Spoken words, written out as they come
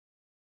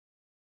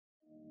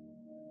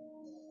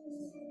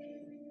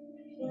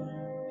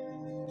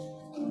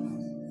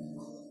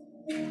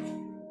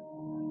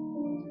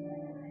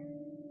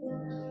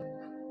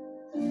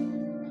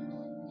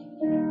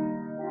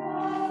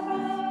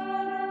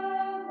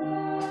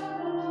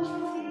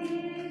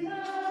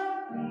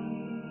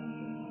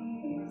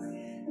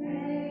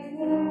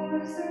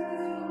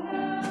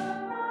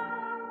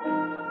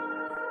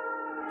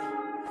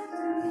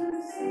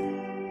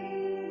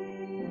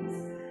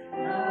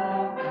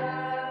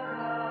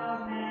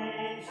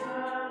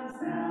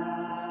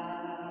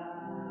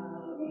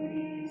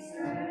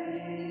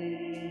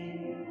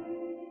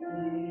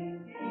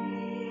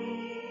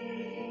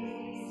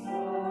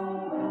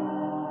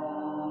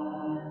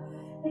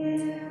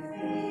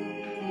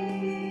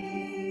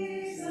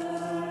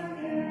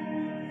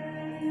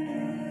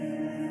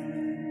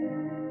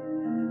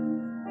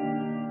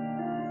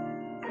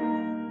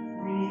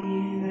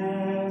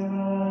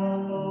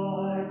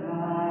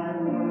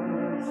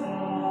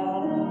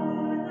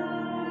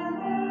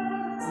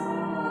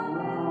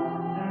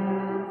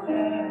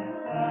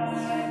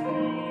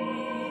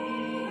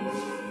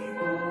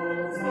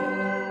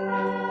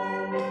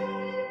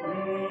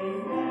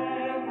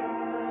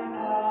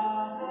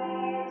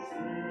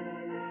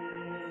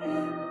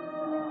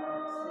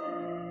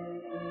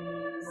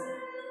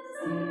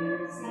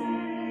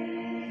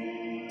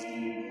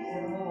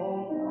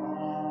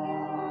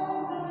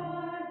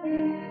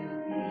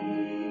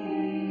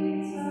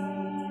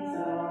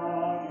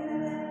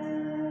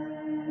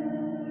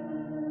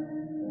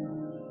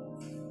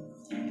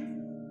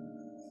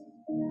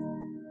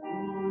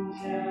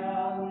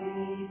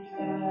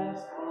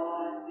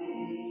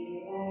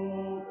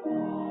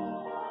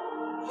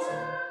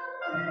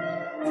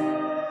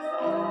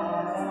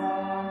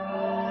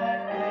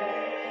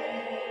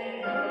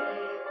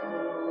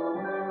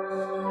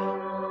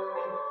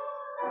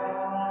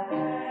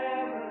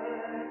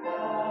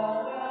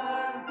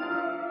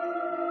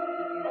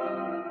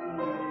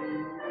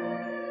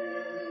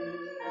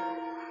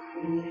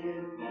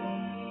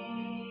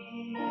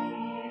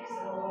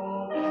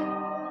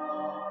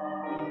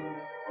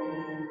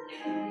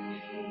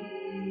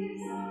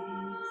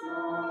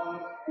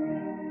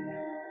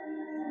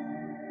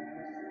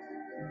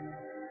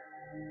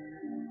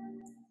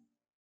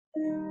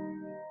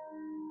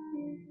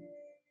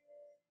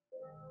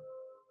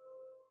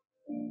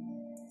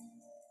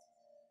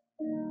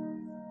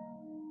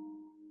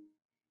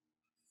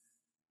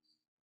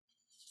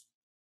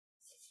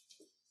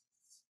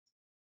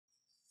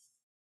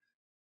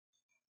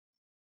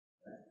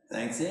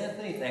Thanks,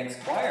 Anthony. Thanks,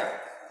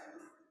 choir.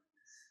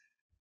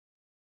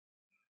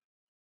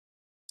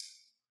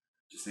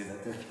 Did you see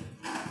that there?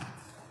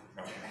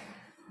 Okay.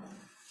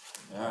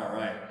 All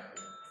right.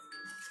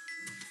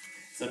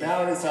 So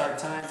now it is our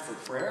time for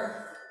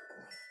prayer.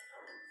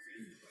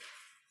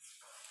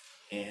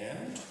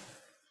 And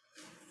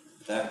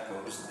that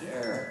goes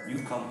there.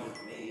 You come with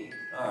me.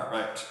 All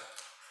right.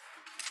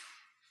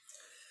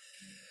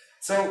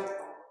 So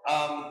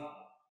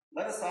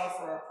let us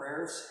offer our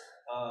prayers,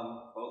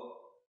 both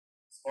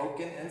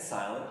spoken and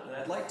silent. And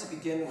I'd like to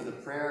begin with a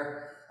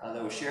prayer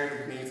that was shared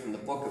with me from the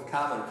Book of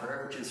Common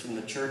Prayer, which is from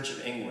the Church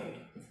of England.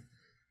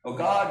 O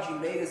God, you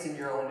made us in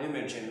your own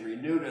image and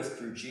renewed us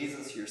through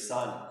Jesus, your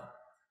Son.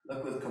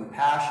 Look with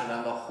compassion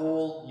on the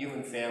whole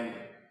human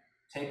family.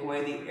 Take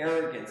away the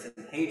arrogance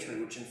and hatred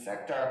which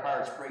infect our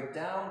hearts. Break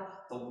down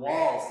the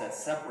walls that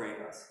separate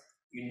us.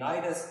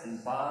 Unite us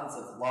in bonds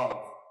of love.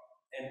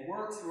 And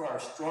work through our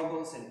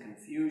struggles and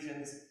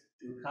confusions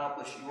to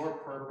accomplish your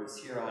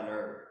purpose here on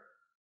earth.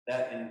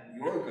 That in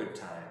your good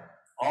time,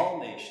 all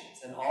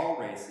nations and all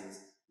races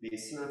may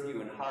serve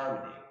you in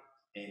harmony.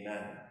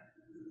 Amen.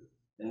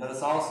 And let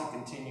us also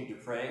continue to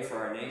pray for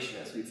our nation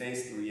as we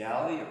face the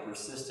reality of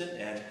persistent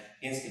and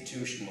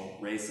institutional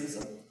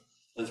racism.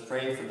 Let's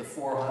pray for the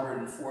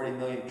 440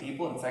 million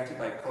people infected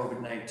by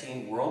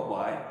COVID-19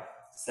 worldwide,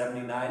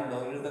 79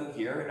 million of them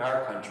here in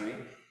our country,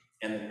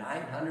 and the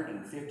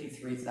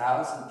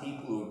 953,000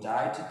 people who have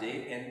died to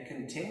date and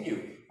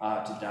continue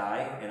to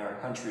die in our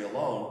country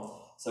alone.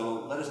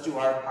 So let us do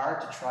our part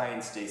to try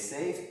and stay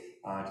safe,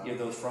 to give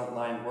those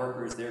frontline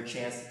workers their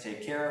chance to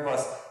take care of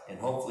us, and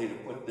hopefully to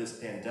put this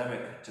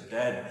pandemic to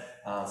bed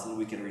so that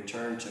we can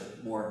return to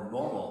more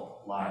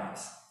normal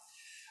lives.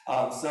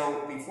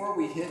 So before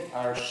we hit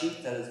our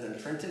sheet that has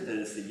been printed, that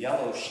is the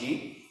yellow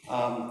sheet,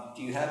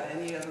 do you have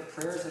any other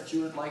prayers that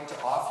you would like to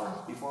offer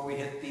before we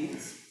hit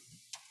these?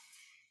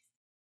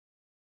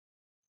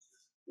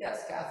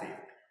 Yes, Kathy.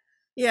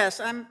 Yes,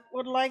 I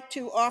would like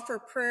to offer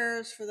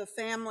prayers for the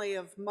family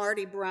of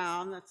Marty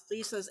Brown. That's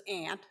Lisa's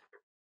aunt.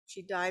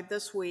 She died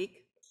this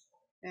week,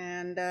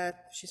 and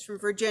she's from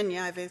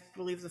Virginia. I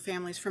believe the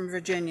family's from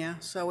Virginia,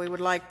 so we would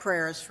like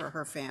prayers for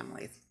her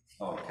family.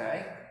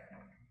 Okay.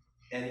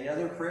 Any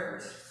other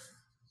prayers?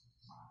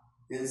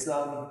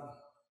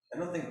 I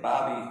don't think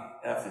Bobby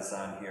F is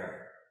on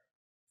here.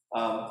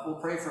 We'll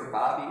pray for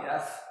Bobby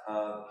F,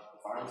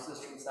 farm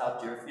sister in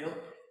South Deerfield,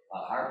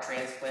 heart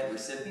transplant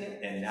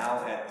recipient, and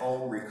now at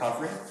home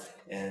recovering.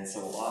 And so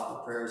we'll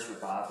offer prayers for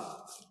Bobby.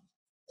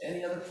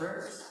 Any other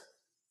prayers?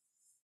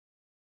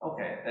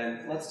 Okay,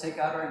 then let's take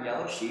out our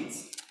yellow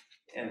sheets.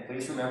 And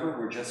please remember,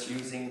 we're just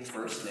using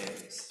first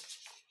names.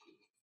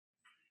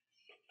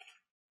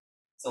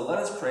 So let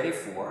us pray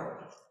for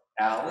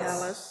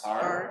Alice,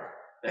 Art,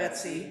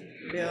 Betsy,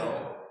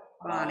 Bill,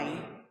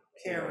 Bonnie,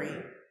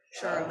 Carrie,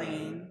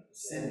 Charlene,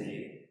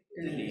 Cindy,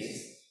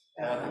 Denise,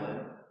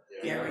 Evelyn,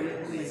 Gary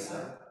and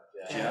Lisa,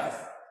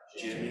 Jeff,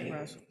 Jimmy,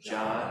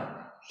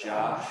 John,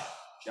 Josh,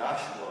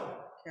 Joshua,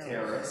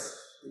 Karis,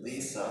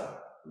 Lisa,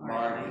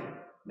 Marty,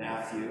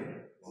 Matthew,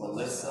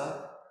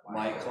 Melissa,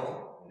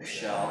 Michael,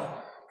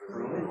 Michelle,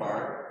 Prue and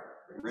Mark,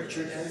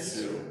 Richard and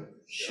Sue,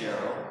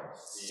 Cheryl,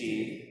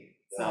 Steve,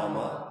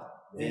 Thelma,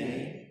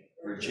 Vinny,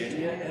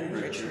 Virginia and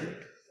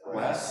Richard,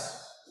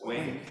 Wes,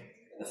 Wink,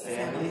 the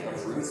family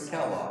of Ruth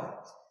Kellogg,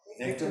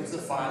 victims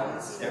of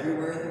violence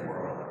everywhere in the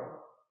world,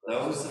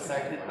 those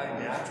affected by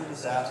natural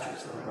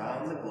disasters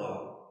around the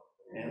globe,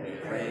 and we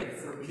pray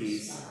for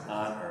peace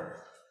on earth.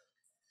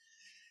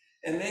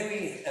 And may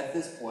we, at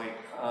this point,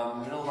 in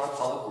the middle of our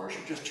public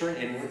worship, just turn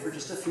inward for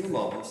just a few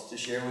moments to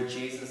share with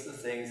Jesus the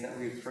things that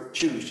we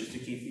choose just to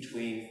keep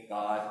between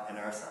God and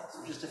ourselves.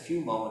 So just a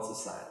few moments of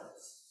silence.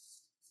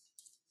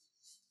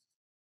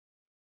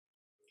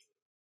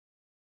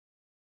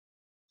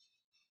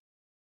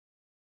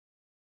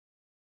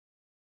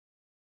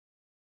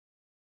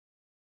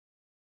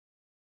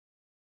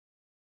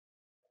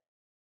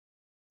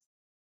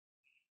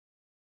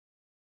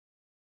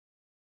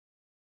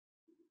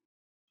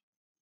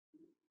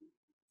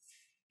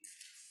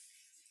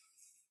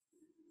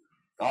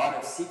 God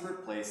of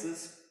secret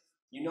places,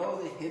 you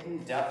know the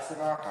hidden depths of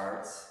our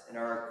hearts and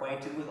are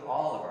acquainted with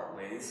all of our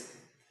ways.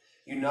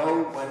 You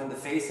know when the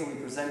face that we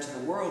present to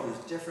the world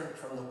is different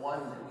from the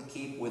one that we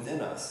keep within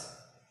us.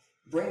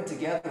 Bring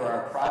together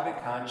our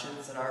private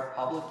conscience and our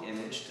public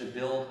image to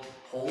build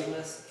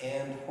wholeness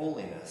and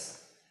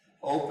holiness.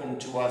 Open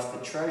to us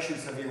the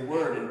treasures of your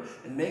word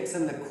and make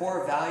them the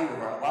core value of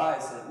our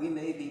lives so that we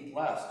may be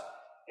blessed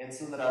and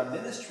so that our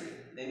ministry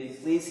may be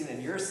pleasing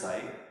in your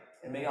sight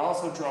and may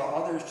also draw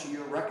others to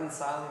your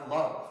reconciling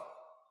love.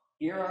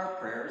 Hear our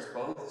prayers,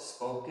 both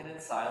spoken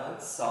and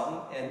silent,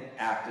 sung and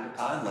acted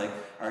upon, like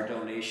our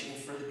donation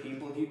for the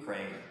people of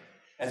Ukraine,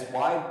 as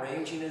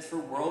wide-ranging as for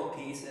world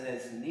peace and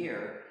as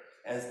near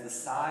as the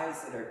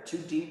sighs that are too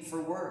deep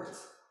for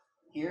words.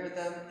 Hear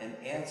them and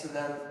answer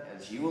them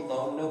as you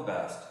alone know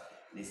best.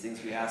 And these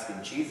things we ask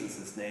in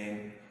Jesus'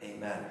 name,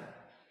 amen.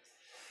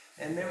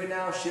 And may we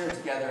now share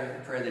together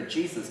the prayer that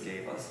Jesus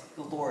gave us,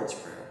 the Lord's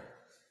Prayer.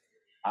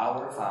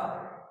 Our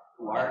Father,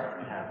 who art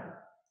in heaven,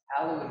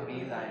 hallowed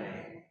be thy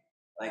name.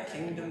 Thy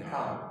kingdom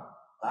come,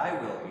 thy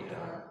will be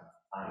done,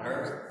 on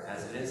earth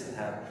as it is in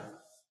heaven.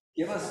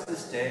 Give us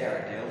this day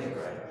our daily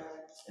bread,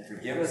 and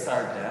forgive us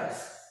our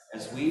debts,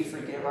 as we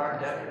forgive our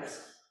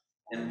debtors.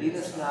 And lead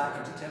us not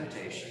into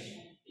temptation,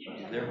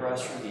 but deliver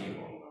us from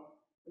evil.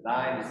 For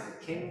thine is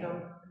the kingdom,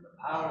 and the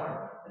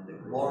power, and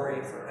the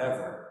glory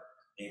forever.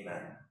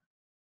 Amen.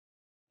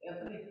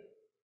 Anthony?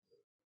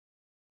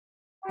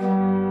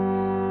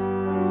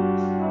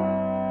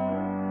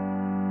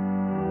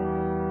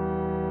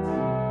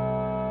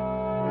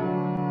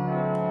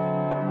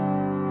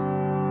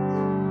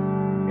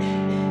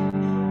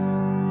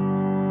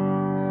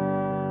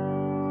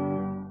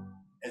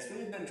 As we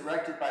have been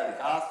directed by the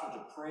gospel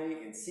to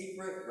pray in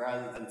secret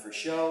rather than for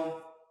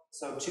show,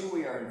 so too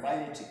we are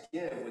invited to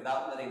give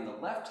without letting the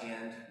left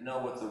hand know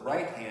what the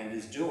right hand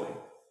is doing.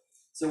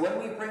 So when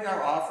we bring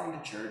our offering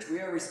to church,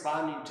 we are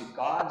responding to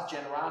God's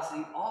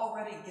generosity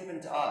already given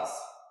to us.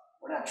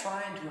 We're not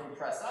trying to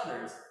impress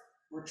others.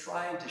 We're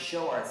trying to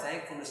show our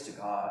thankfulness to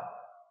God.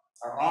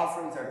 Our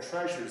offerings are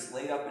treasures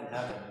laid up in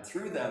heaven, and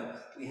through them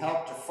we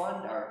help to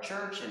fund our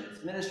church and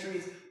its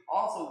ministries,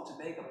 also to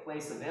make a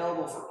place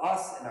available for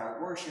us in our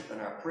worship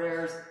and our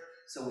prayers,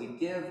 so we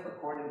give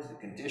according to the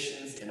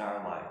conditions in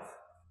our life.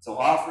 So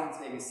offerings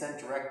may be sent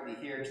directly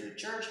here to the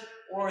church,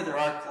 or there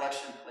are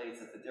collection plates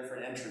at the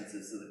different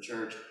entrances of the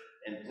church,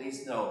 and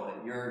please know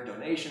that your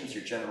donations,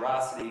 your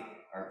generosity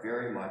are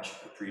very much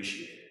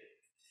appreciated.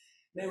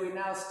 May we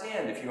now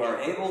stand, if you are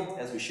able,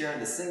 as we share in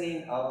the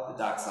singing of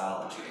the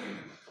doxology.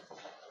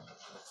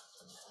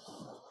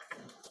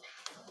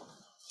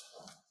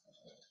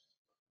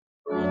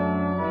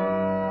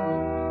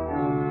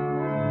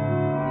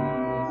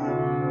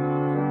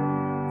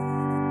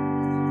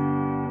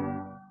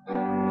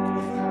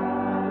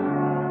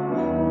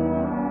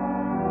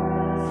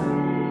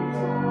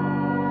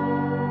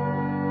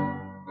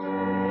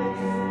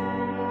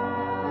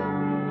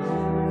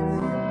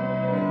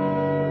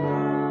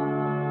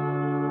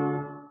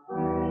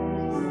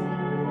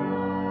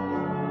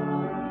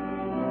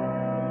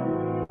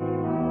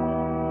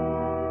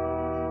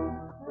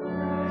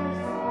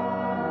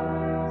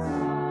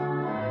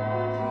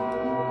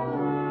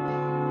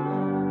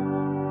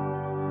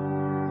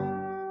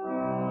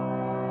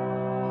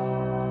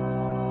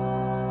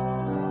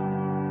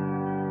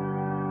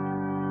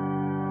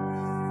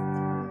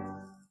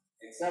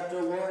 Accept, O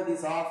Lord,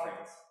 these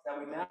offerings that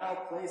we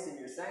now place in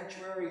your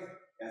sanctuary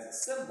as a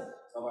symbol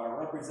of our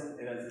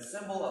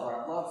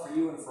love for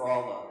you and for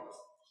all others.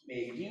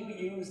 May you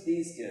use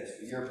these gifts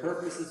for your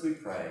purposes, we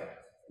pray.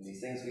 And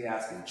these things we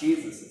ask in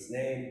Jesus'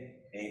 name,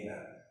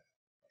 amen.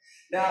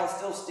 Now,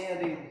 still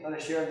standing, let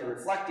us share the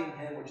reflecting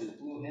hymn, which is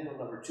blue hymn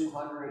number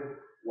 200.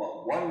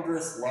 What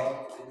wondrous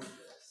love is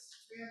this?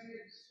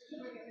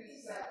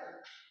 257.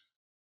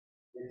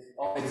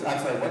 I'm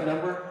sorry, what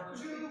number?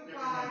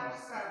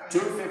 257.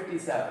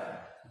 257.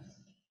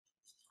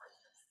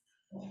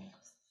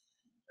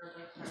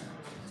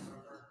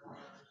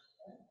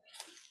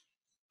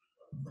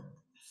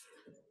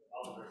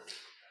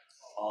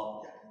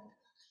 All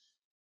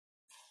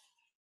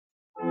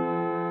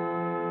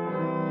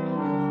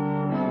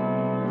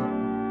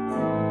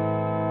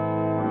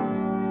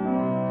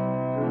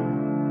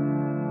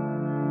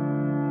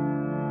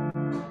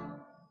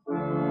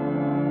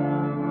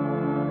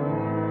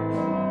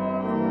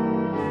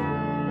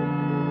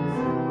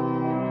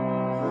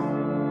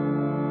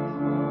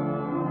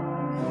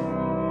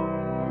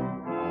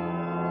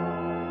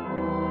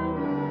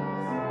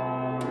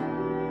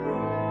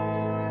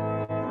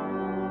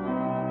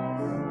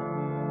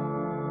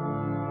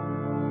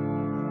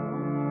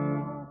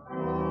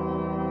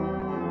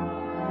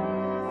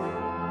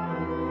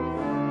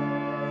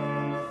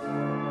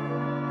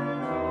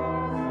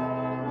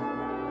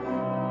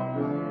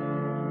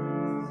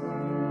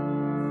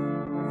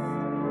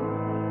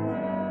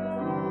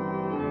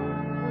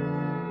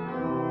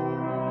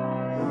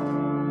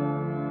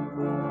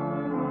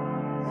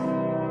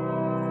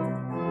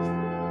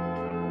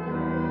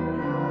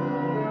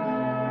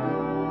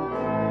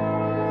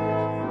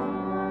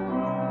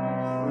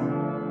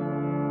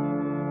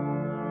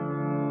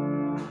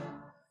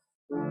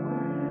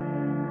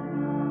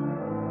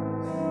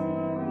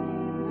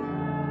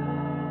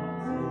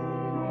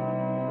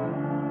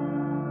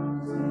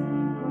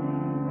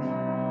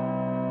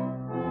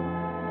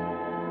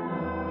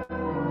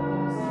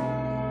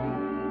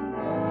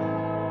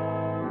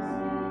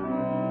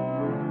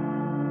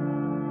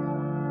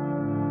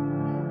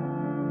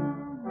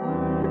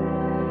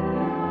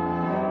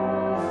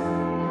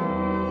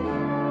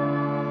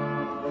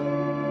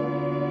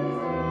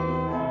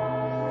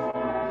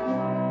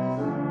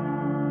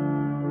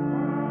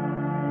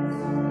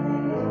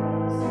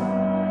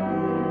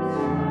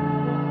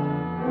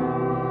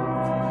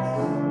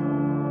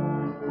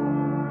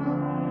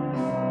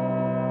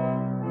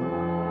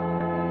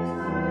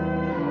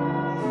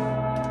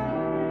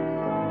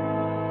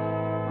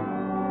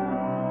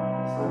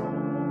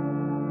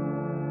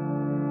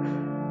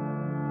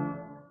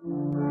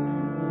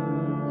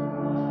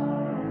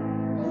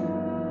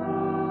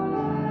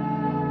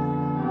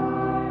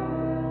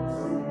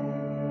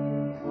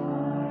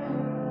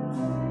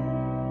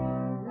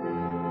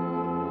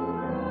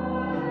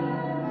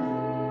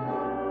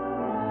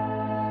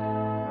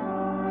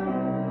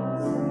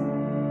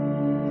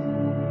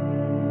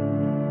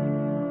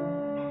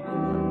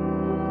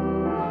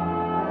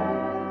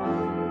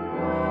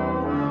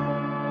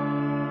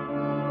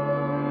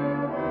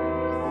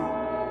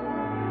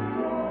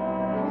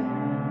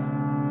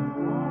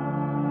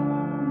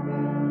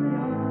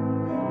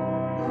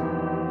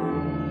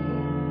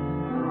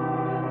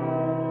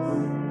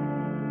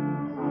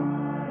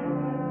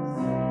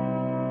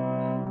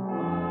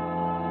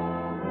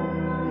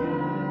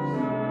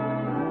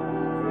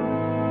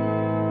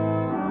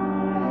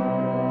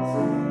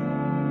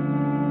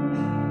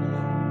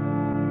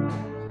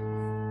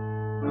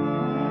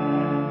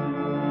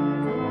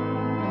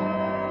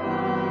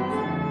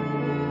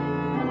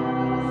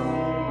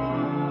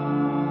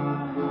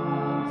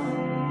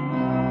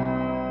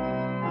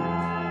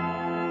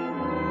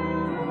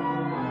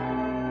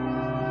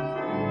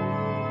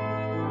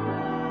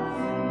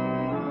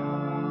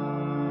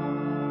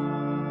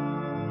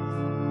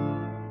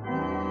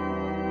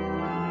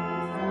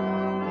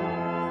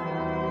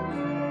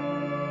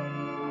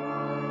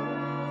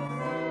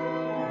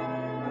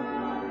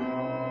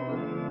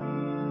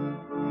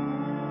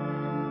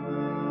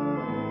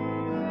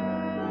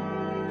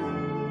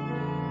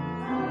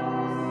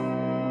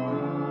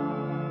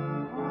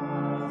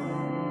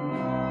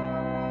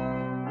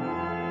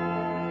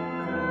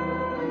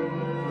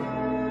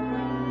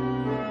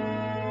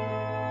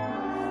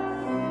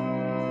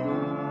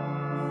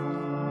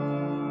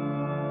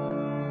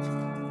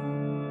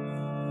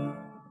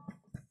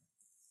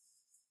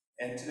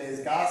And today's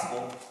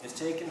gospel is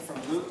taken from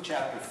Luke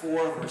chapter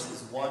 4,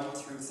 verses 1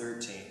 through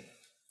 13.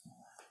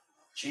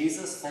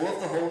 Jesus, full of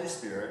the Holy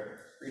Spirit,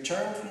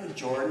 returned from the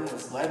Jordan and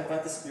was led by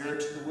the Spirit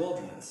to the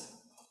wilderness,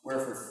 where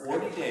for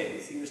 40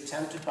 days he was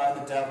tempted by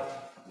the devil.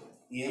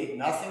 He ate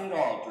nothing at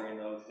all during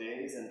those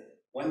days, and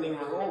when they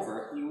were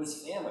over, he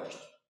was famished.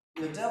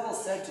 And the devil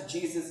said to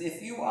Jesus,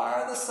 "If you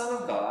are the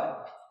Son of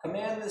God,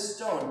 command this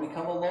stone to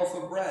become a loaf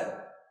of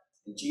bread."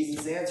 And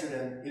Jesus answered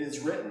him, "It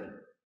is written,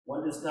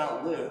 one does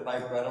not live by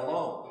bread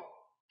alone."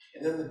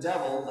 And then the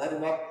devil led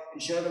him up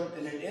and showed him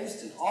in an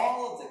instant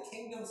all of the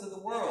kingdoms of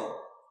the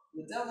world.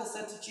 And the devil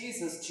said to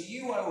Jesus, "To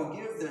you I will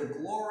give their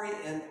glory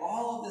and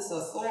all of this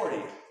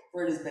authority,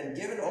 for it has been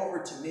given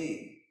over to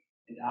me,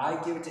 and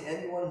I give it to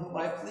anyone whom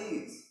I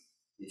please.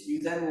 If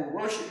you then will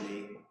worship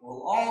me, it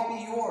will all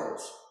be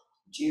yours."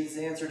 Jesus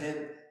answered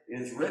him,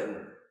 "It is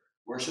written,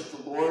 worship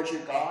the Lord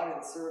your God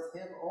and serve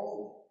him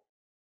only."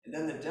 And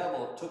then the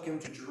devil took him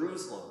to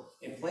Jerusalem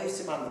and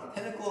placed him on the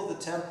pinnacle of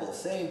the temple,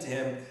 saying to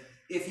him,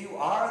 "If you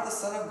are the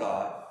Son of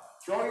God,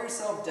 throw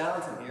yourself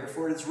down from here,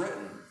 for it is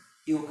written,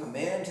 he will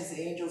command his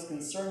angels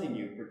concerning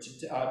you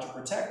to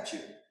protect you.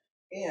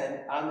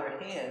 And on their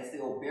hands they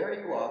will bear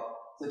you up,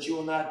 so that you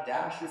will not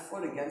dash your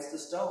foot against a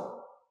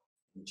stone."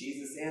 And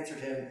Jesus answered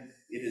him,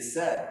 "It is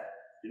said,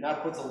 do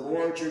not put the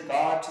Lord your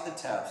God to the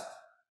test."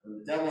 When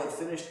the devil had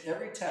finished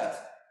every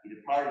test, he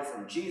departed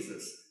from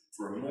Jesus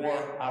for a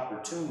more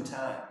opportune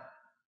time.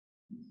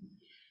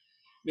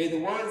 May the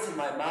words of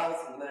my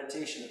mouth and the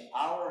meditation of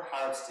our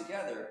hearts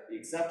together be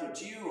accepted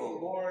to you, O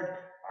Lord,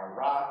 our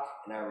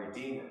rock and our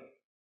Redeemer.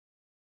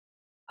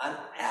 On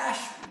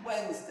Ash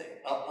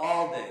Wednesday of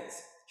all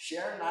days,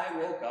 Sharon and I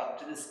woke up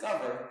to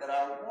discover that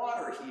our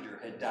water heater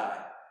had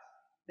died.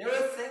 There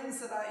were things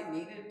that I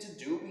needed to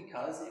do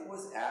because it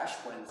was Ash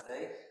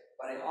Wednesday,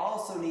 but I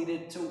also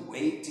needed to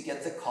wait to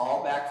get the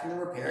call back from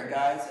the repair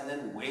guys and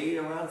then wait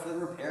around for the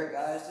repair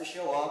guys to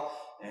show up.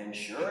 And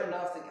sure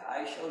enough, the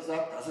guy shows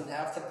up, doesn't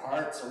have the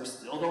part, so we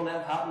still don't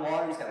have hot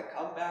water. He's got to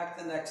come back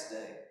the next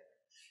day.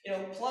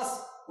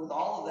 Plus, with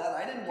all of that,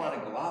 I didn't want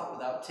to go out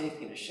without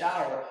taking a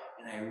shower,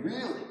 and I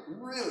really,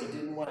 really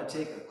didn't want to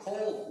take a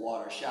cold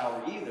water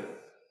shower either.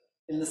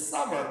 In the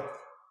summer,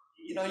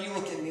 you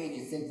look at me and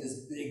you think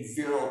this big,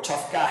 virile,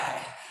 tough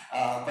guy.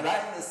 But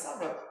in the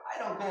summer, I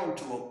don't go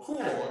into a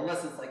pool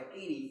unless it's like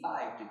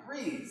 85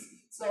 degrees.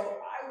 So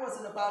I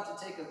wasn't about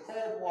to take a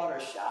cold water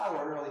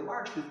shower in early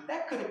March because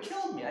that could have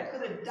killed me. I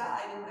could have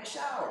died in my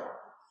shower.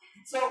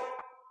 So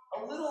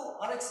a little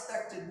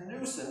unexpected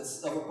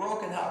nuisance of a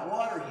broken hot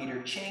water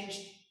heater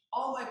changed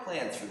all my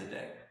plans for the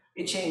day.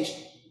 It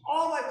changed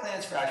all my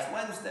plans for Ash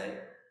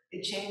Wednesday.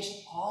 It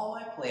changed all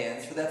my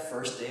plans for that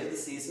first day of the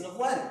season of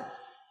Lent.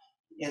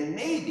 And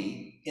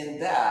maybe in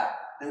that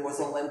there was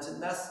a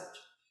Lenten message.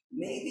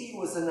 Maybe it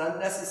was an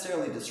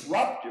unnecessarily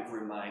disruptive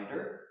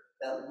reminder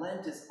that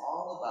Lent is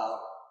all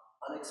about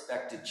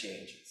unexpected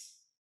changes.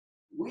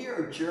 We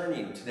are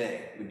journeying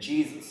today with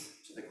Jesus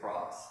to the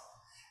cross.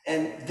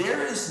 And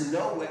there is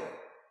no way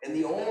in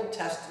the Old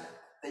Testament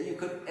that you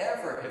could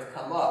ever have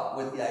come up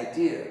with the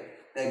idea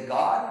that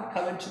God would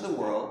come into the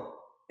world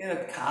in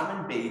a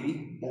common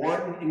baby,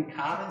 born in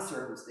common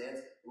circumstance,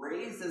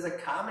 raised as a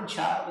common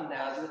child in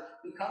Nazareth,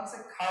 becomes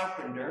a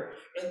carpenter,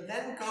 and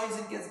then goes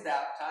and gets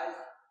baptized,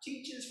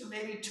 teaches for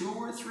maybe 2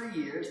 or 3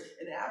 years,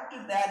 and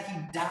after that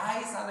he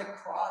dies on a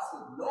cross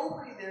with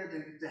nobody there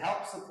to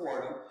help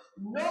support him.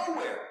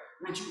 Nowhere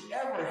would you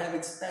ever have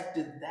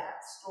expected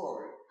that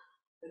story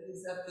that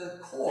is at the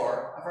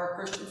core of our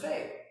Christian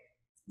faith.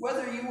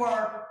 Whether you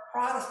are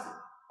Protestant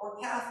or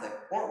Catholic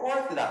or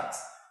Orthodox,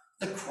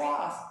 the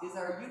cross is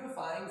our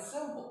unifying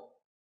symbol.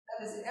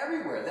 That is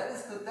everywhere.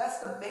 That's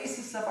the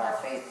basis of our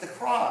faith, the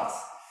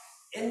cross.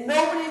 And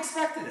nobody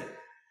expected it.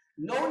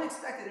 No one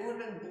expected it. It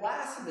would have been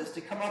blasphemous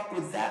to come up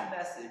with that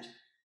message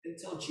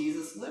until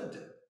Jesus lived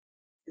it.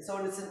 And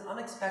so it's an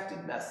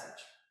unexpected message.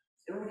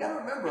 And we've got to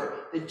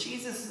remember that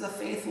Jesus is a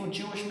faithful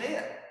Jewish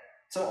man.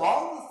 So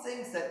all the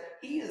things that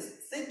he is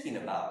thinking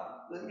about,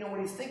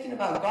 when he's thinking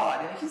about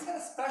God, he's got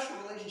a special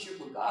relationship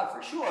with God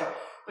for sure,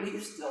 but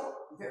he's still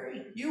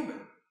very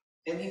human.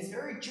 and he's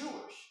very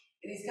Jewish.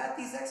 And he's got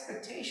these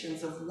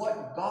expectations of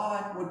what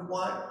God would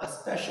want a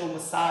special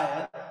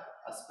Messiah,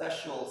 a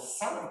special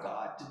Son of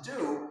God to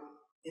do,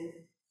 and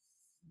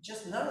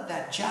just none of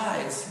that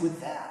jives with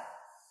that.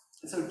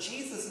 And so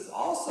Jesus is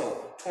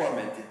also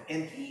tormented,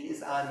 and he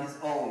is on his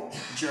own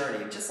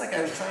journey. Just like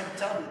I was trying to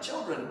tell the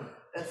children,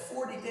 that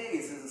 40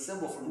 days is a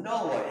symbol from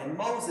Noah and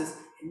Moses,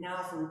 and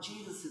now from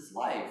Jesus'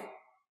 life.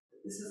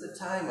 This is a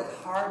time of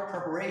hard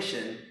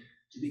preparation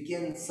to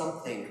begin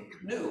something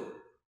new.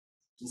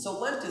 And so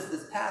Lent is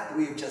this path that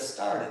we have just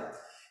started.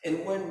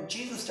 And when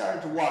Jesus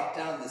started to walk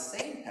down the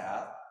same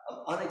path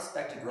of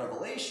unexpected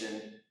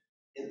revelation,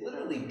 it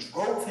literally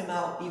drove him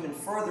out even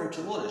further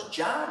into the wilderness.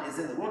 John is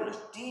in the wilderness.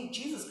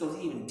 Jesus goes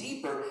even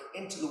deeper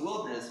into the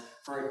wilderness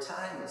for a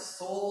time of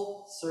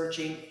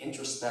soul-searching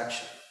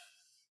introspection.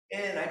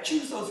 And I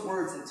choose those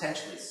words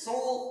intentionally,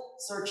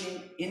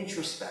 soul-searching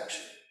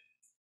introspection.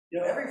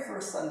 Every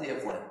first Sunday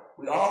of Lent,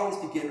 we always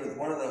begin with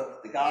one of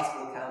the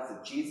gospel accounts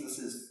of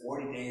Jesus'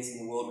 40 days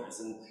in the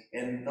wilderness.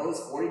 And those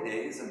 40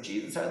 days of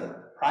Jesus are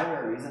the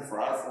primary reason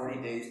for our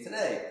 40 days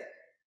today.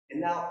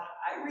 And now,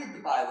 I read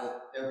the Bible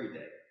every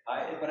day,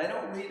 but I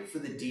don't read it for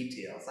the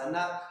details. I'm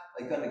not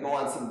going to go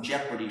on some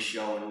Jeopardy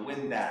show and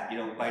win that,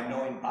 by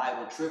knowing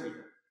Bible trivia.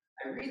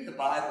 I read the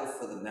Bible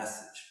for the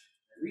message.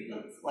 I read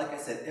it, like I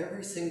said,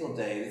 every single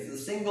day. It's the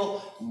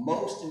single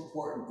most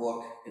important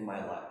book in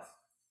my life.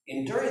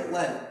 And during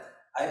Lent,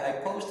 I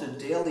post a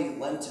daily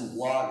Lenten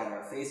blog on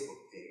our Facebook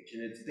page,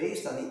 and it's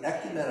based on the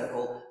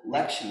ecumenical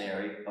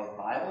lectionary of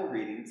Bible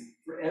readings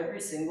for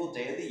every single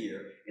day of the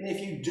year. And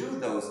if you do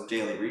those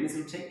daily readings,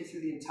 it'll take you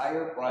through the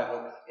entire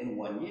Bible in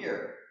 1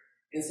 year.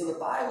 And so the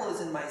Bible is,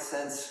 in my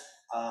sense,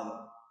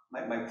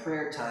 my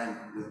prayer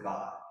time with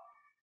God.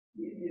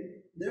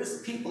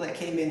 There's people that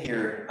came in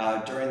here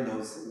during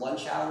those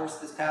lunch hours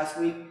this past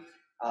week,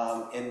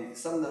 and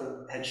some of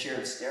them had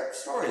shared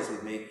stories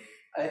with me.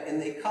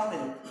 And they come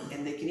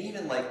and they can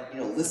even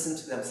listen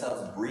to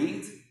themselves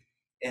breathe,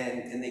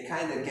 and they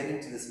kind of get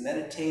into this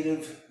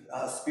meditative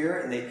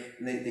spirit,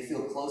 and they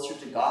feel closer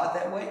to God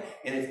that way.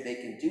 And if they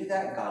can do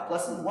that, God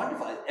bless them,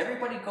 wonderful.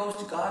 Everybody goes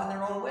to God in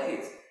their own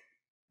ways.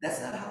 That's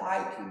not how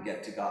I can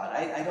get to God.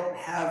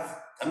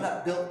 I'm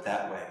not built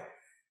that way.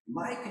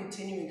 My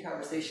continuing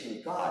conversation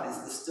with God is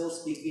the still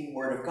speaking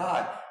word of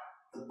God.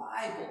 The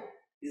Bible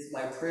is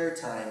my prayer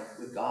time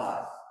with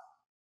God.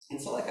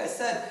 And so, like I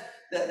said,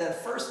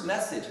 that first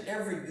message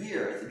every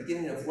year at the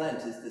beginning of Lent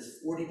is this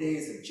 40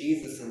 days of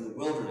Jesus in the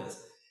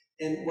wilderness.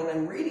 And when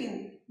I'm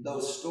reading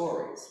those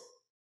stories,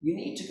 you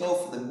need to go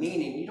for the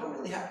meaning.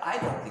 I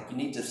don't think you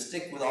need to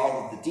stick with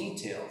all of the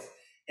details.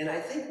 And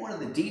I think one of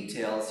the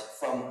details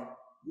from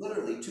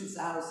literally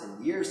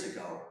 2,000 years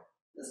ago,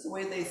 that's the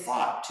way they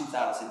thought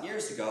 2,000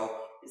 years ago,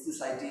 is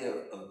this idea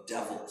of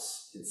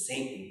devils and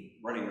Satan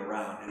running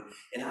around.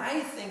 And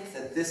I think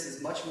that this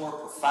is much more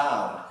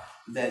profound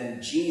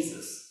than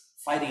Jesus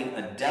fighting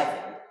a devil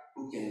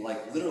who can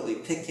literally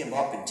pick him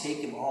up and take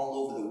him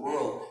all over the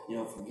world,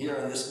 from here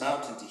on this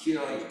mountain to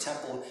here on your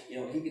temple.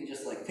 He can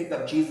just pick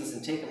up Jesus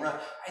and take him around.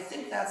 I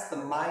think that's the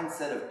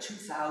mindset of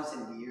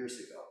 2,000 years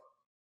ago.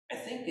 I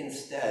think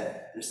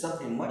instead there's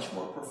something much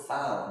more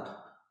profound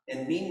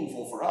and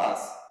meaningful for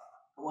us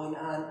going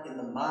on in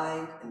the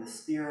mind and the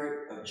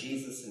spirit of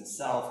Jesus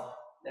himself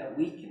that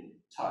we can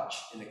touch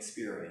and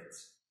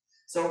experience.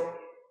 So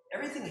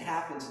everything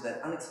happens at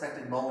that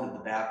unexpected moment of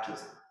the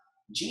baptism.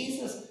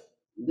 Jesus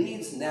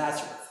leaves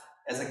Nazareth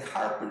as a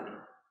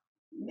carpenter.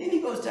 Maybe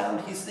he goes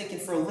down, he's thinking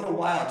for a little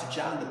while, to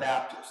John the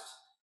Baptist.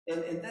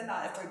 And then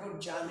after I go to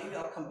John, maybe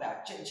I'll come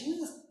back.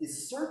 Jesus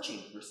is searching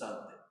for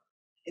something.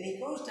 And he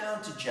goes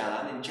down to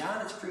John, and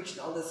John is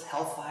preaching all this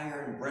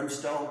hellfire and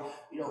brimstone.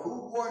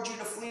 Who warned you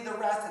to flee the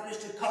wrath that is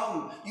to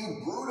come,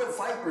 you brood of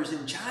vipers?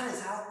 And John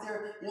is out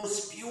there,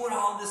 spewing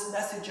all this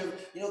message of,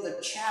 the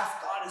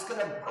chaff God is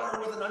going to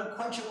burn with an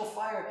unquenchable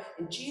fire.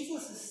 And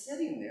Jesus is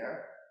sitting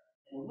there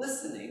and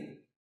listening,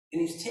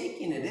 and he's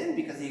taking it in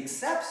because he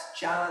accepts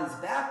John's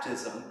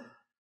baptism.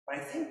 But I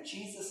think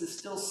Jesus is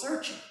still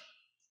searching,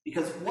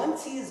 because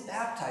once he is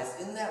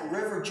baptized in that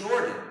river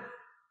Jordan,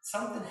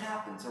 something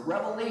happens, a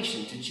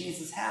revelation to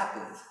Jesus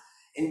happens.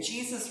 And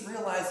Jesus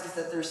realizes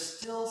that there's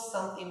still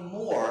something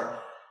more,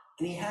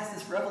 and he has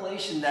this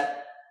revelation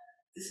that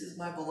this is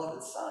my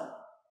beloved Son.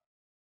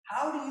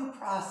 How do you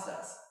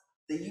process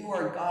that you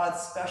are God's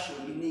special,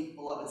 unique,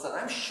 beloved Son?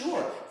 I'm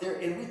sure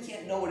and we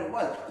can't know what it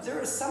was, but there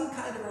is some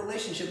kind of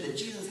relationship that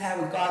Jesus had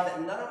with God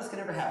that none of us can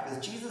ever have,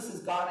 because Jesus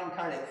is God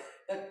incarnate,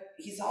 but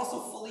he's also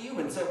fully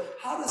human. So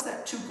how does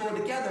that two go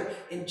together?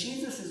 And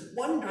Jesus is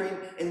wondering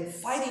and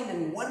fighting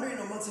and wondering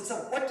amongst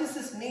himself, what does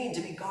this mean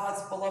to be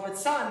God's beloved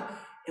Son?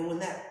 And when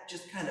that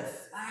just kind of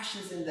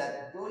flashes in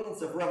that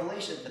brilliance of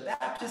revelation at the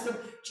baptism,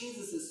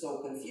 Jesus is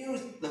so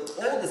confused.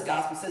 The oldest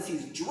gospel says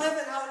he's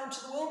driven out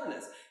into the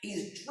wilderness.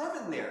 He's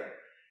driven there.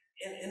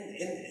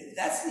 And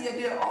that's the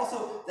idea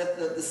also, that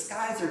the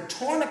skies are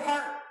torn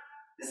apart.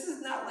 This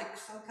is not like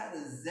some kind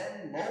of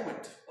Zen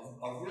moment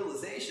of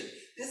realization.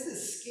 This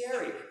is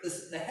scary.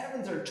 The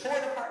heavens are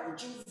torn apart and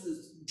Jesus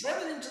is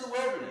driven into the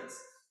wilderness.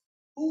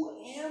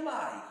 Who am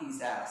I?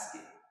 He's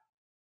asking.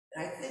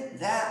 And I think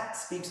that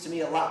speaks to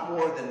me a lot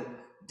more than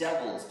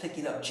devils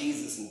picking up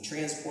Jesus and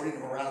transporting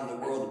him around the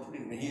world and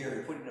putting him here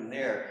and putting him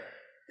there.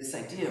 This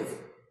idea of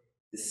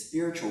this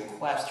spiritual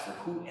quest for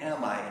who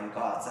am I in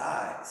God's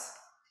eyes.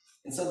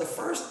 And so the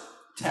first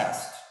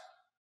test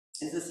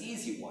is this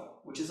easy one,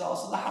 which is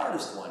also the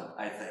hardest one,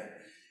 I think.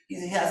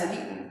 He hasn't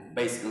eaten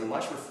basically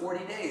much for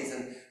 40 days.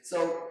 And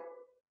so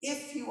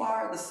if you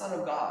are the Son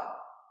of God,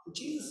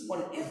 Jesus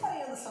wanted, if I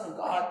am the Son of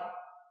God,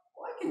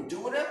 well, I can do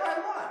whatever I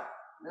want.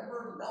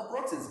 Remember Mel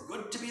Brooks, it's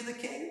good to be the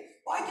king?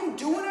 Well, I can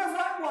do whatever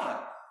I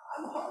want.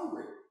 I'm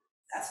hungry.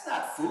 That's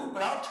not food,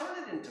 but I'll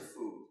turn it into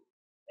food.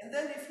 And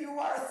then if you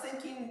are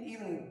thinking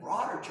even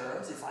broader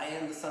terms, if I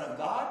am the Son of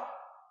God,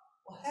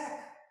 well, heck,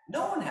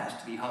 no one has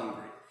to be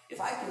hungry. If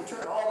I can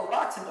turn all the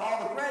rocks into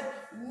all the bread,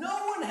 no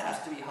one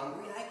has to be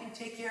hungry, and I can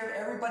take care of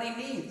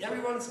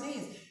everyone's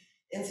needs.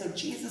 And so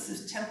Jesus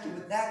is tempted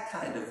with that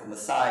kind of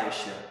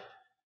messiahship.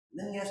 And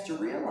then he has to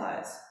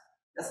realize,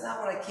 that's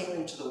not what I came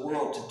into the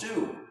world to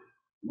do.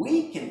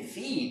 We can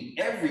feed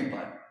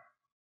everybody.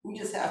 We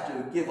just have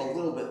to give a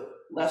little bit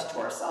less to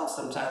ourselves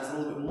sometimes, a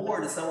little bit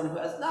more to someone who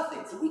has nothing.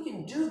 So we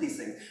can do these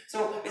things.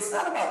 So it's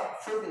not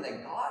about proving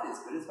that God is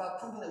good, it's about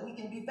proving that we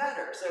can be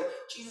better. So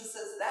Jesus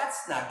says,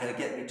 that's not going to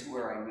get me to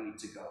where I need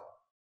to go.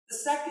 The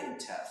second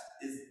test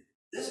is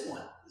this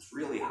one is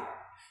really hard.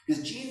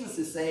 Because Jesus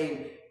is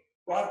saying,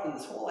 brought up in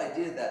this whole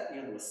idea that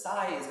the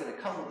Messiah is going to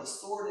come with a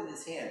sword in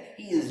his hand.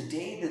 He is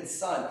David's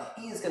son.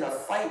 He is going to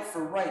fight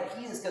for right.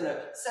 He is going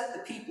to set the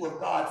people of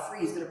God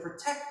free. He's going to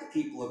protect the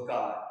people of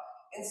God.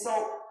 And so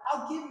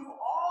I'll give you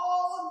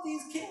all of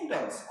these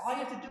kingdoms. All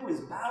you have to do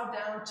is bow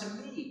down to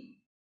me,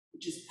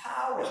 which is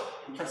power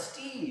and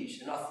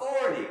prestige and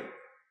authority.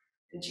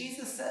 And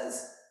Jesus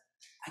says,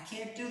 I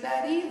can't do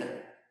that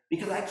either,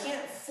 because I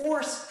can't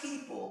force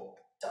people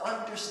to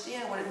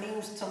understand what it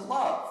means to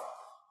love.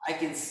 I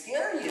can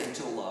scare you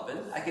into loving,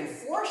 I can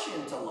force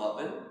you into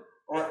loving,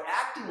 or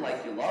acting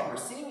like you love, or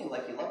seeming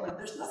like you love, but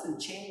there's nothing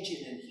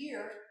changing in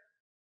here.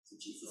 So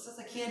Jesus says,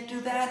 I can't do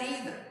that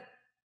either.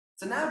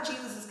 So now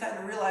Jesus has kind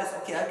of realized,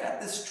 okay, I've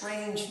got this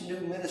strange new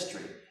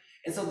ministry.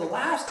 And so the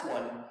last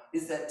one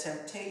is that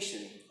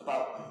temptation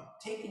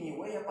about taking you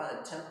way up on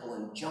a temple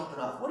and jumping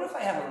off. What if I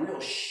have a real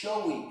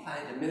showy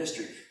kind of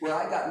ministry where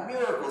I got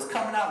miracles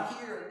coming out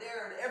here and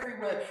there and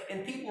everywhere,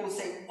 and people will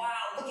say, wow,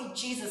 look at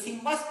Jesus,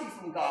 he must be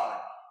from God.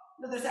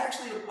 There's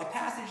actually a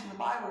passage in the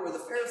Bible where the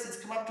Pharisees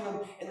come up to him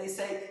and they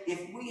say,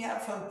 if we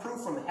have some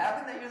proof from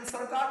heaven that you're the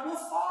Son of God, we'll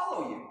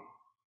follow you.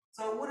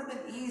 So it would have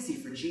been easy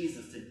for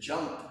Jesus to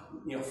jump,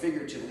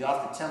 figuratively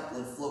off the temple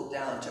and float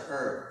down to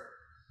earth.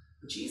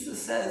 But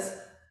Jesus says,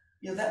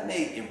 that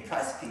may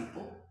impress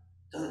people,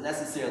 doesn't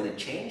necessarily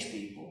change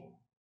people.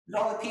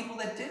 But all the people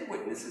that did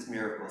witness his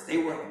miracles, they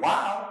went,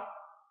 wow,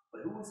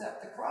 but who was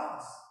at the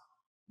cross?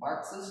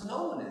 Mark says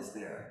no one is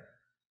there.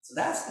 So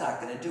that's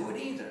not going to do it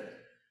either.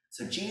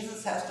 So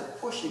Jesus has to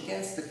push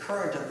against the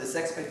current of this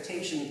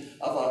expectation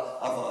of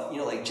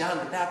a like John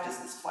the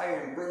Baptist, this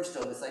fire and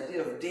brimstone, this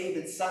idea of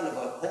David's son, of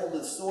a hold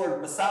of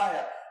sword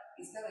Messiah.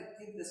 He's got to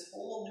give this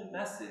whole new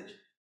message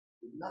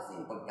with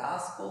nothing but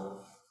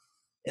gospel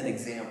and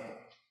example.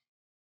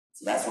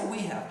 So that's what we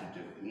have to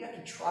do. We have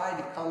to try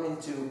to come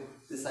into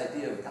this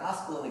idea of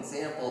gospel and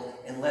example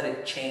and let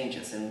it change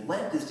us. And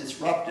Lent is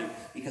disruptive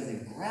because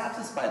it grabs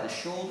us by the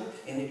shoulder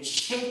and it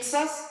shakes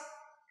us,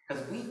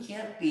 because we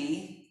can't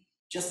be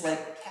just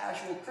like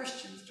casual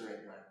Christians during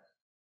Lent.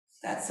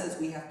 That says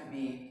we have to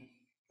be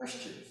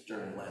Christians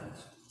during Lent.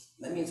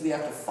 That means we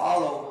have to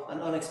follow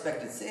an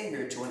unexpected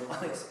Savior to an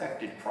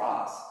unexpected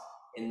cross,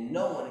 and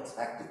no one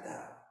expected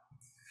that.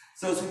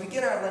 So as we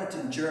begin our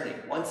Lenten journey,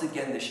 once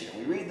again this year,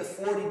 we read the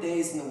 40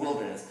 days in the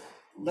wilderness,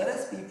 let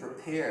us be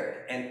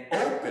prepared and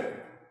open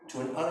to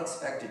an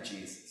unexpected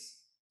Jesus.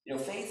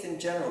 Faith in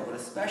general, but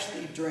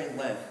especially during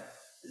Lent,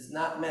 is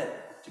not meant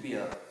to be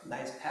a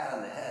nice pat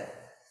on the head.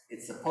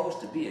 It's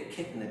supposed to be a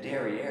kick in the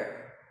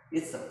derriere.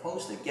 It's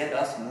supposed to get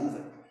us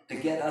moving, to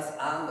get us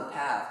on the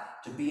path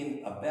to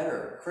being a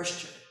better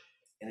Christian.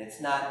 And it's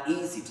not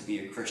easy to be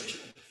a Christian.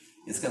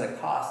 It's going to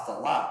cost a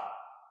lot.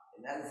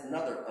 And that is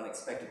another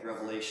unexpected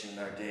revelation in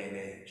our day and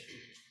age.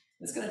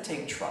 It's going to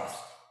take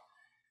trust.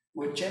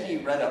 What Jenny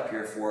read up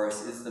here for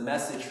us is the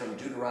message from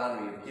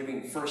Deuteronomy of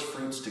giving first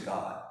fruits to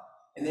God.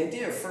 And the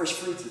idea of first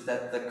fruits is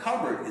that the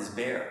cupboard is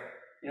bare.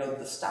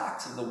 The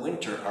stocks of the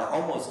winter are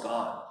almost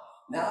gone.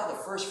 Now the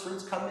first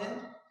fruits come in,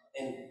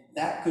 and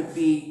that could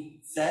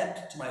be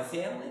fed to my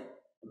family.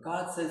 But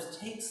God says,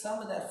 take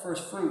some of that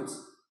first fruits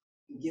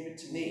and give it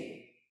to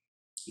me.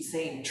 He's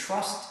saying,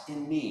 trust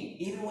in me,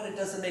 even when it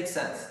doesn't make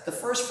sense. The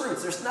first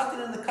fruits, there's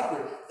nothing in the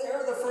cupboard. There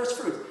are the first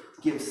fruits.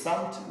 Give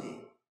some to me.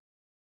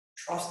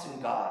 Trust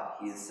in God,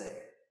 he is saying.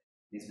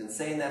 He's been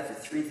saying that for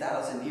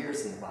 3,000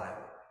 years in the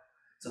Bible.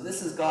 So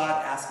this is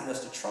God asking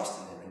us to trust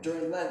in him. And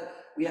during Lent,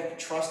 we have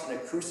to trust in a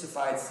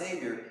crucified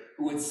Savior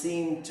who would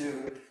seem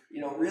to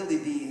really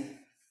be,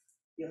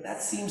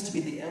 that seems to be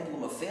the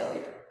emblem of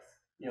failure.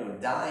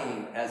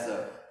 Dying as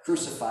a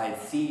crucified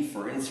thief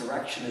or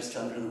insurrectionist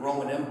under the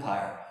Roman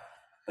Empire.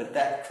 but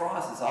that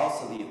cross is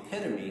also the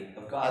epitome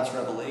of God's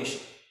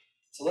revelation.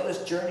 So let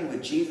us journey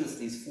with Jesus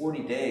these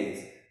 40 days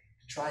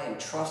to try and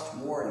trust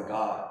more in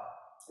God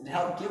and to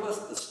help give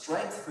us the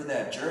strength for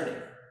that journey.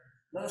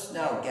 Let us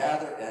now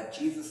gather at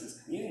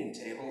Jesus' communion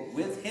table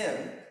with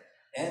him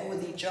and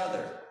with each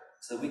other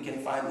so we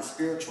can find the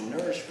spiritual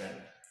nourishment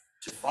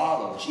to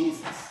follow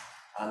Jesus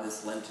on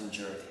this Lenten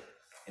journey.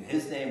 In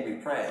his name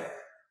we pray,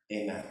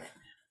 amen.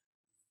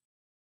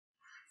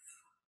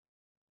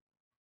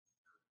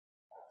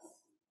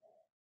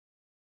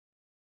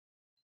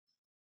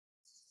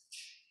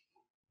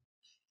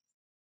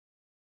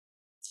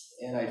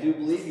 And I do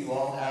believe you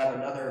all have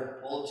another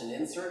bulletin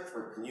insert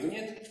for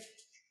communion,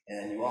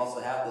 and you also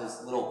have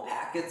those little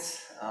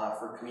packets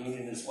for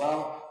communion as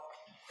well.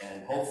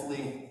 And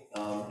hopefully,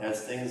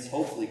 as things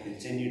hopefully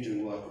continue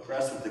to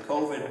progress with the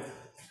COVID,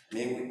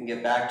 maybe we can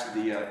get back to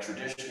the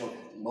traditional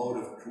mode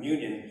of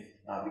communion,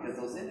 because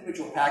those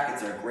individual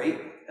packets are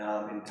great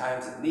in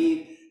times of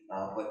need,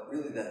 but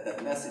really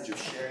that message of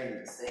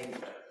sharing the same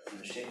bread from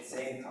the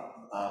same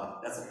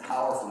cup, that's a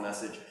powerful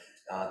message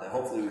that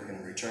hopefully we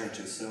can return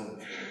to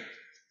soon.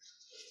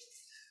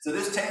 So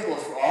this table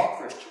is for all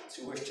Christians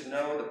who wish to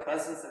know the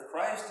presence of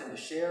Christ and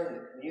to share in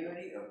the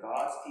community of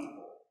God's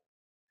people.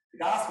 The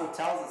gospel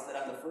tells us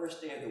that on the first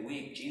day of the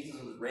week,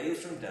 Jesus was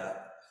raised from death,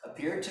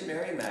 appeared to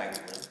Mary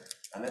Magdalene,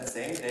 and that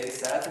same day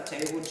sat at the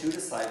table with 2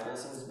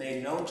 disciples and was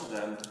made known to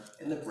them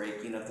in the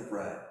breaking of the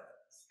bread.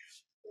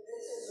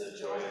 This is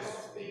the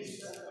joyous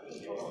feast of the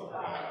people of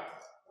God.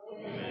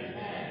 Women and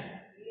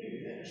men,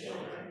 youth and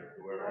children,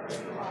 wherever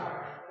you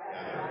are,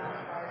 gather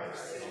around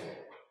Christ's table.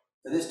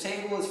 For this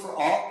table is for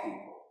all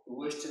people who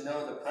wish to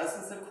know the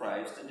presence of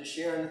Christ and to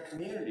share in the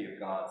community of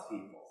God's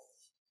people.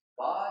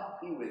 God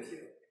be with you.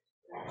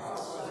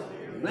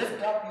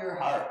 Lift up your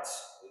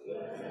hearts.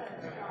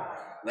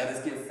 Let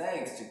us give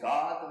thanks to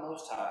God the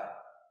Most High.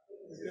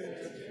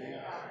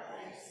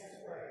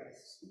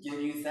 We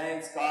give you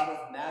thanks, God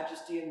of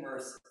majesty and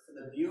mercy, for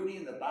the beauty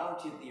and the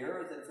bounty of the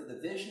earth and for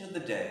the vision of the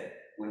day,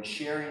 when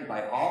sharing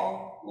by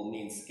all will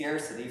mean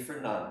scarcity for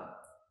none.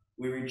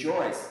 We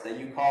rejoice that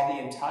you call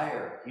the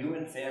entire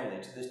human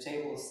family to this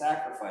table of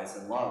sacrifice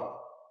and love.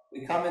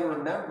 We come in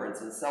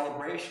remembrance and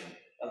celebration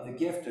of the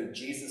gift of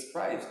Jesus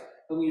Christ,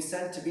 whom you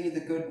sent to be the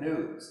good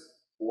news.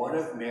 Born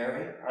of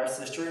Mary, our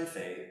sister in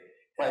faith,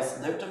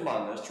 Christ lived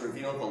among us to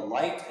reveal the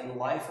light and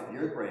life of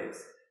your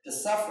grace, to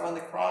suffer on the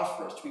cross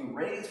for us, to be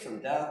raised from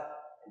death,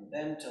 and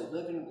then to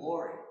live in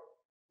glory.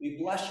 We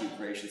bless you,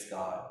 gracious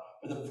God,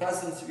 for the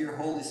presence of your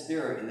Holy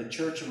Spirit in the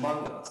church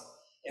among us,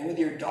 and with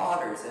your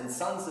daughters and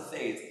sons of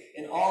faith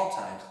in all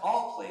times,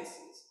 all places.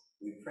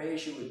 We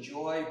praise you with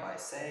joy by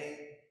saying,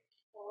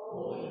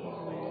 Holy,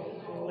 holy,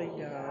 holy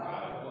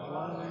God, of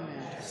love and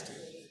majesty.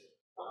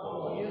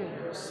 The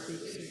universe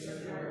speaks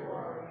of your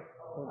glory,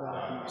 O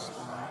God most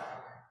high.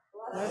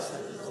 Blessed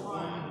is the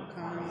one who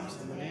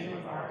comes in the name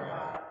of our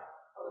God,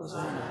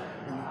 Hosanna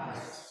in the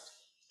highest.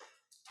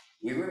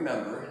 We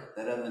remember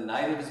that on the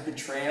night of his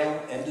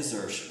betrayal and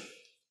desertion,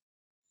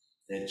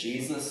 that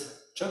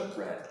Jesus took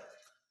bread,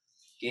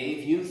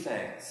 gave you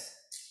thanks,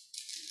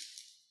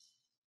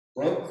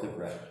 broke the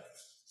bread,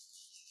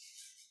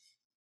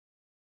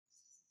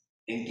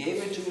 and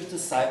gave it to his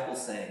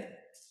disciples, saying,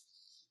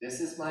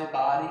 "This is my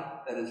body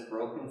that is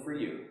broken for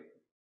you.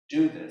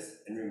 Do this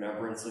in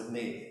remembrance of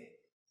me."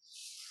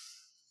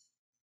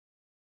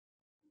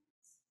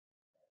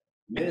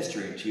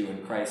 Ministering to you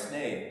in Christ's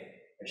name,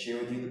 I share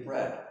with you the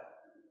bread.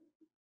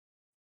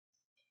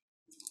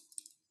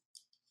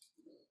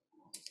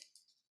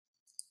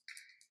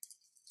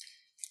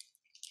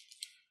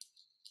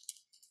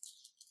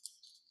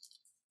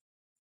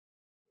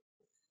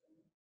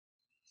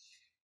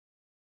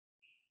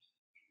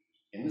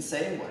 In the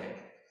same way,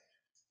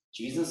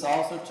 Jesus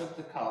also took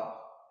the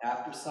cup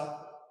after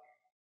supper,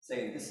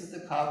 saying, "This is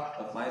the cup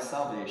of my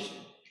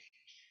salvation.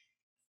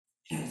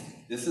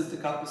 This is the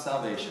cup of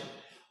salvation.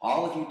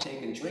 All of you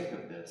take and drink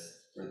of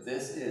this, for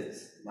this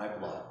is my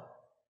blood."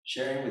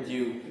 Sharing with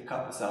you the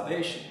cup of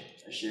salvation,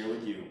 I share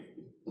with you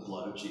the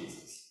blood of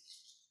Jesus.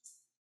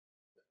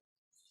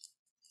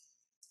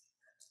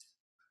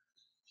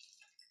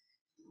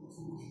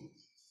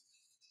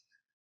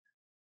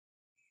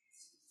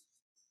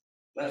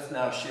 Let us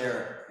now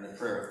share in the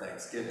prayer of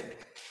thanksgiving.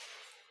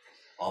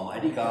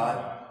 Almighty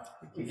God,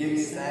 we give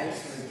you thanks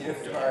for the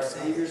gift of our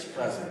Savior's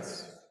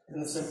presence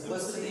and the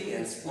simplicity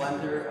and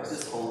splendor of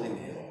this holy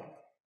meal.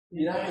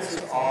 Unite us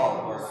with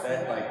all who are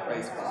fed by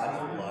Christ's body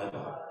and blood,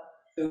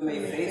 who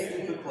may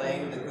faithfully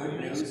proclaim the good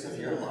news of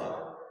your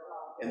love,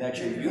 and that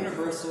your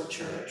universal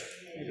church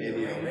may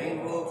be a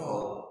rainbow of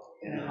hope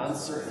in an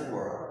uncertain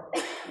world.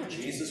 Through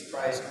Jesus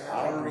Christ,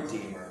 our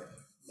Redeemer.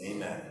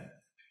 Amen.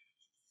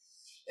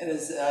 And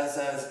as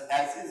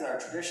is our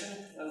tradition,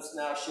 let us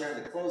now share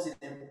the closing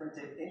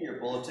imprinted in your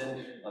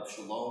bulletin of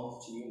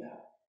Shalom to you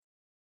now.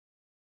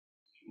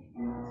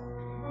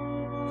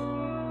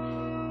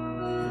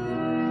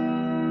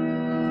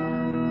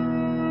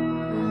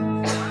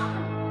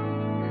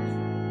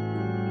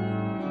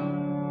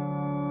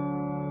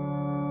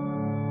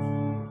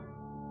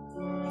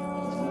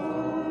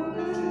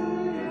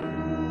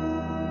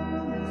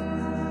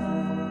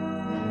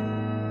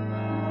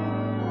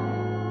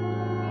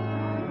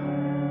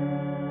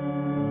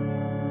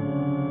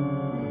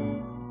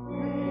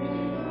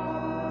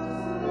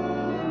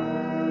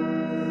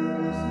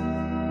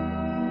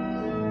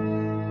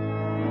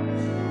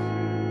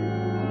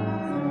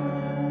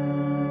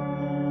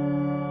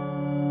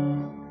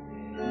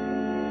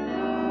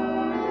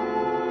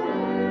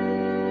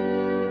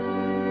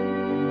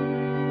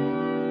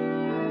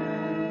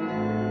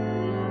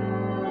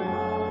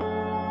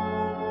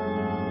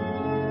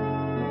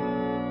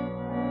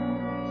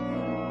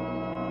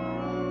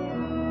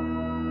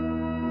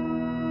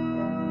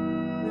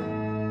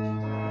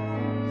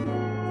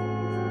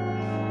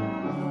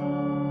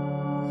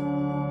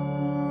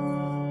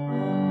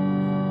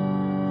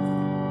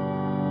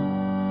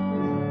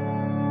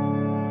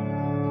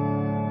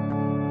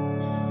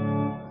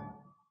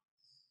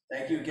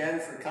 you again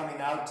for coming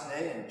out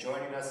today and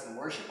joining us in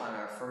worship on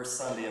our first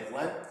Sunday of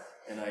Lent.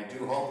 And I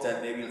do hope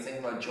that maybe you'll think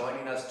about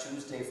joining us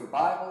Tuesday for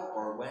Bible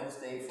or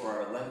Wednesday for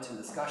our Lenten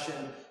discussion,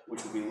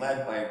 which will be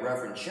led by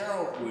Reverend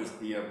Cheryl, who is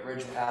the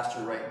bridge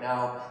pastor right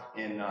now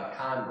in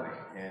Conway.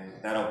 And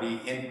that'll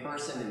be in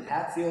person in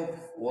Hatfield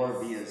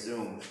or via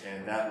Zoom.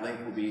 And that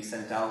link will be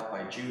sent out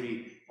by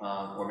Judy,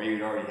 or maybe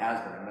it already has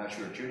been. I'm not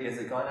sure. Judy, has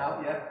it gone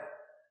out yet?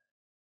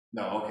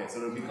 No, okay, so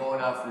it'll be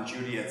going out from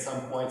Judy at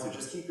some point, so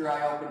just keep your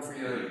eye open for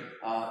your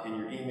in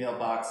your email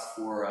box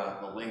for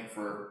the link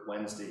for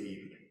Wednesday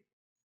evening.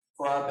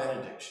 For our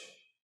benediction.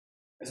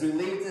 As we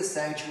leave this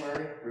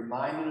sanctuary,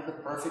 reminded of the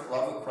perfect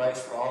love of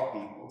Christ for all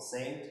people,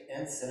 saint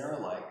and sinner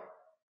alike,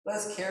 let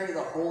us carry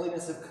the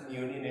holiness of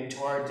communion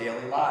into our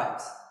daily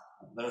lives.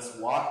 Let us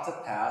walk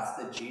the path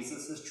that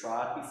Jesus has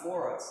trod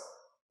before us.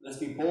 Let us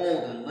be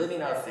bold in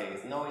living our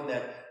faith, knowing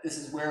that this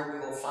is where we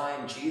will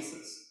find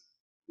Jesus.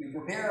 We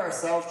prepare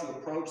ourselves to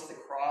approach the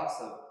cross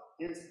of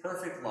his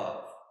perfect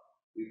love.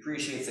 We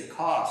appreciate the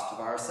cost of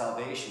our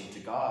salvation to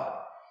God,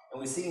 and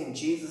we see in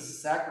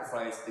Jesus'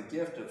 sacrifice the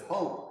gift of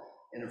hope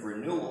and of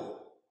renewal.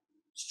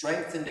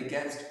 Strengthened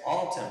against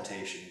all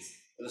temptations,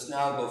 let us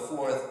now go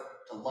forth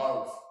to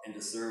love and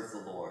to serve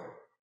the Lord.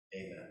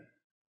 Amen.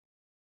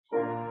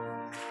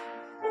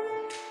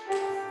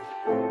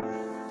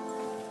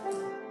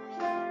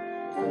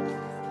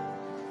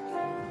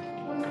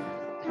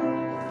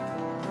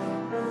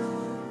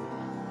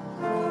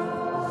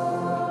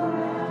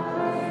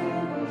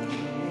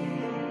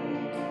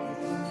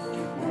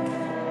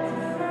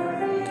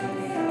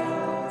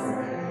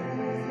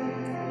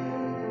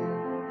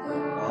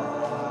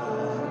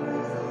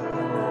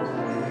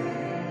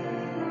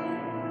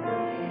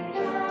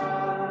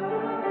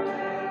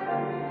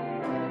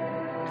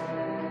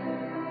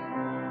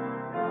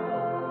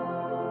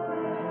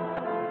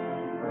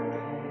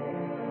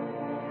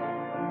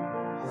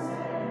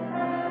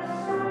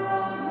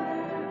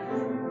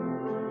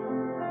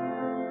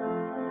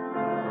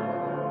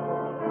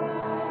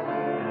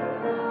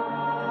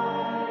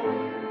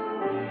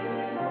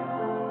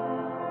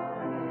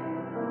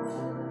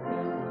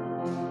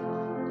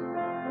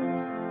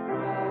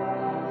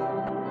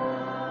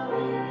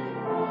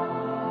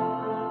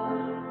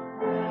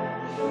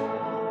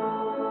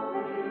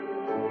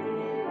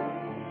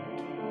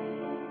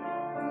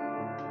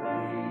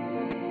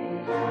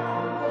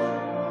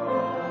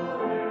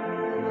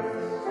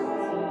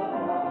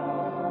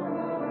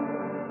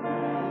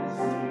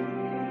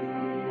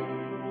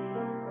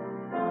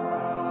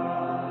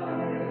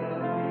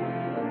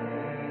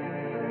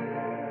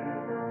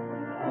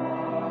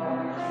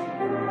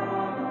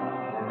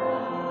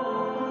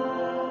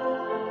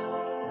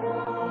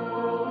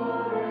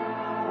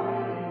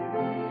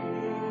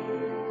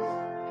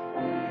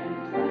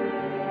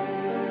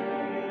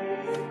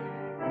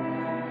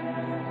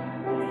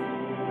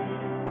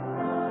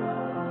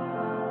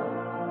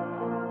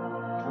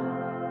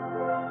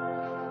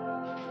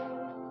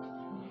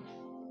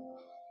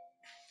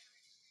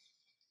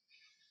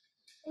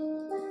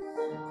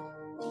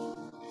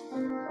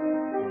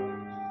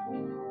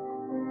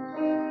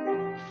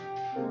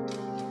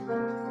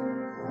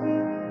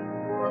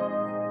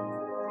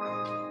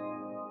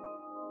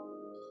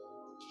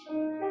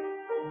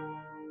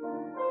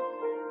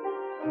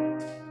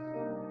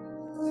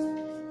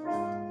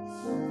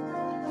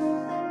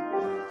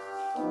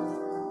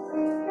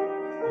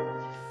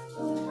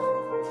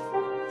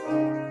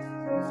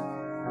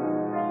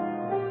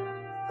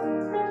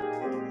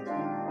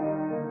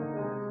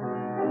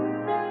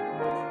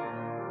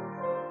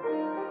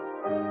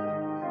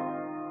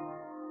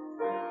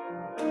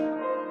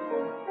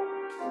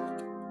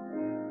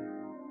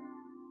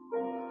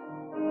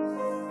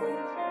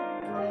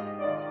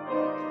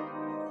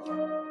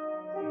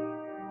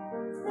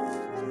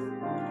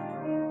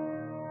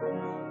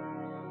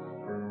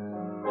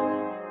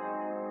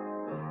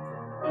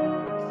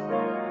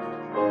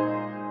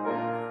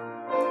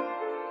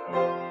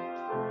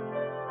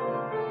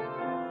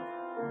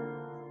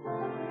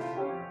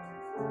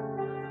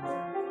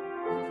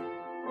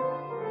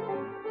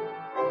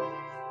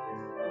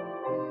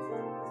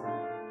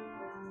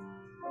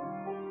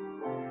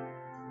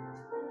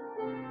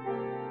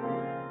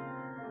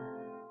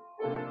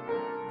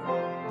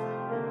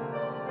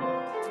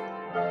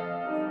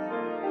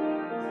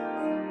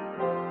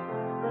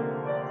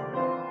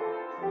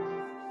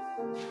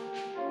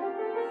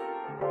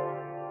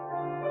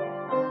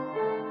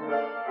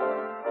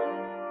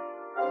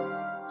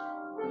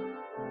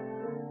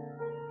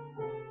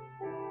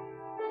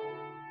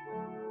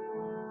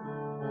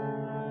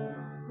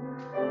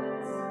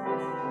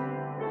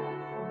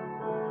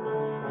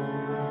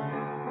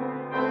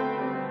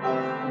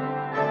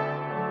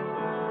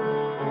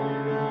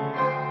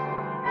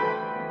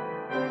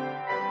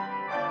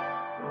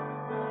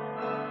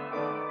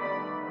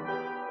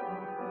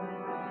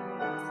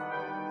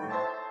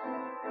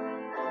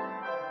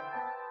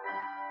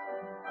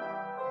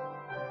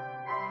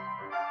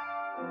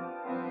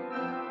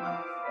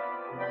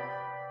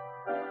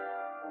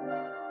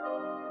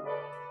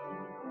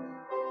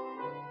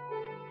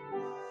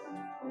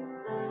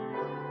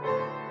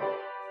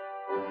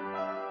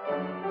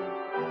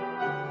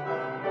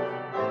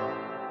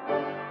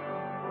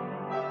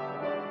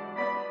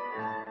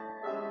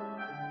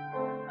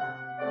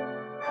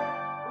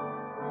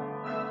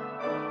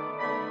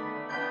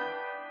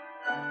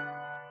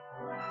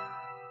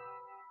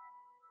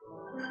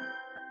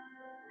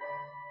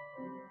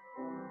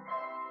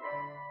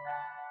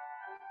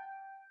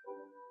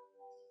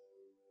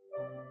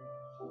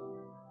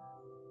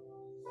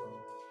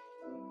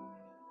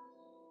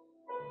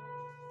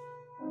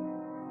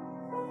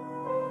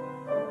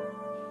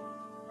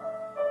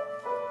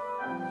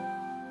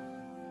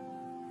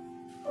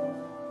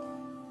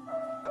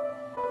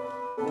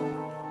 Amen.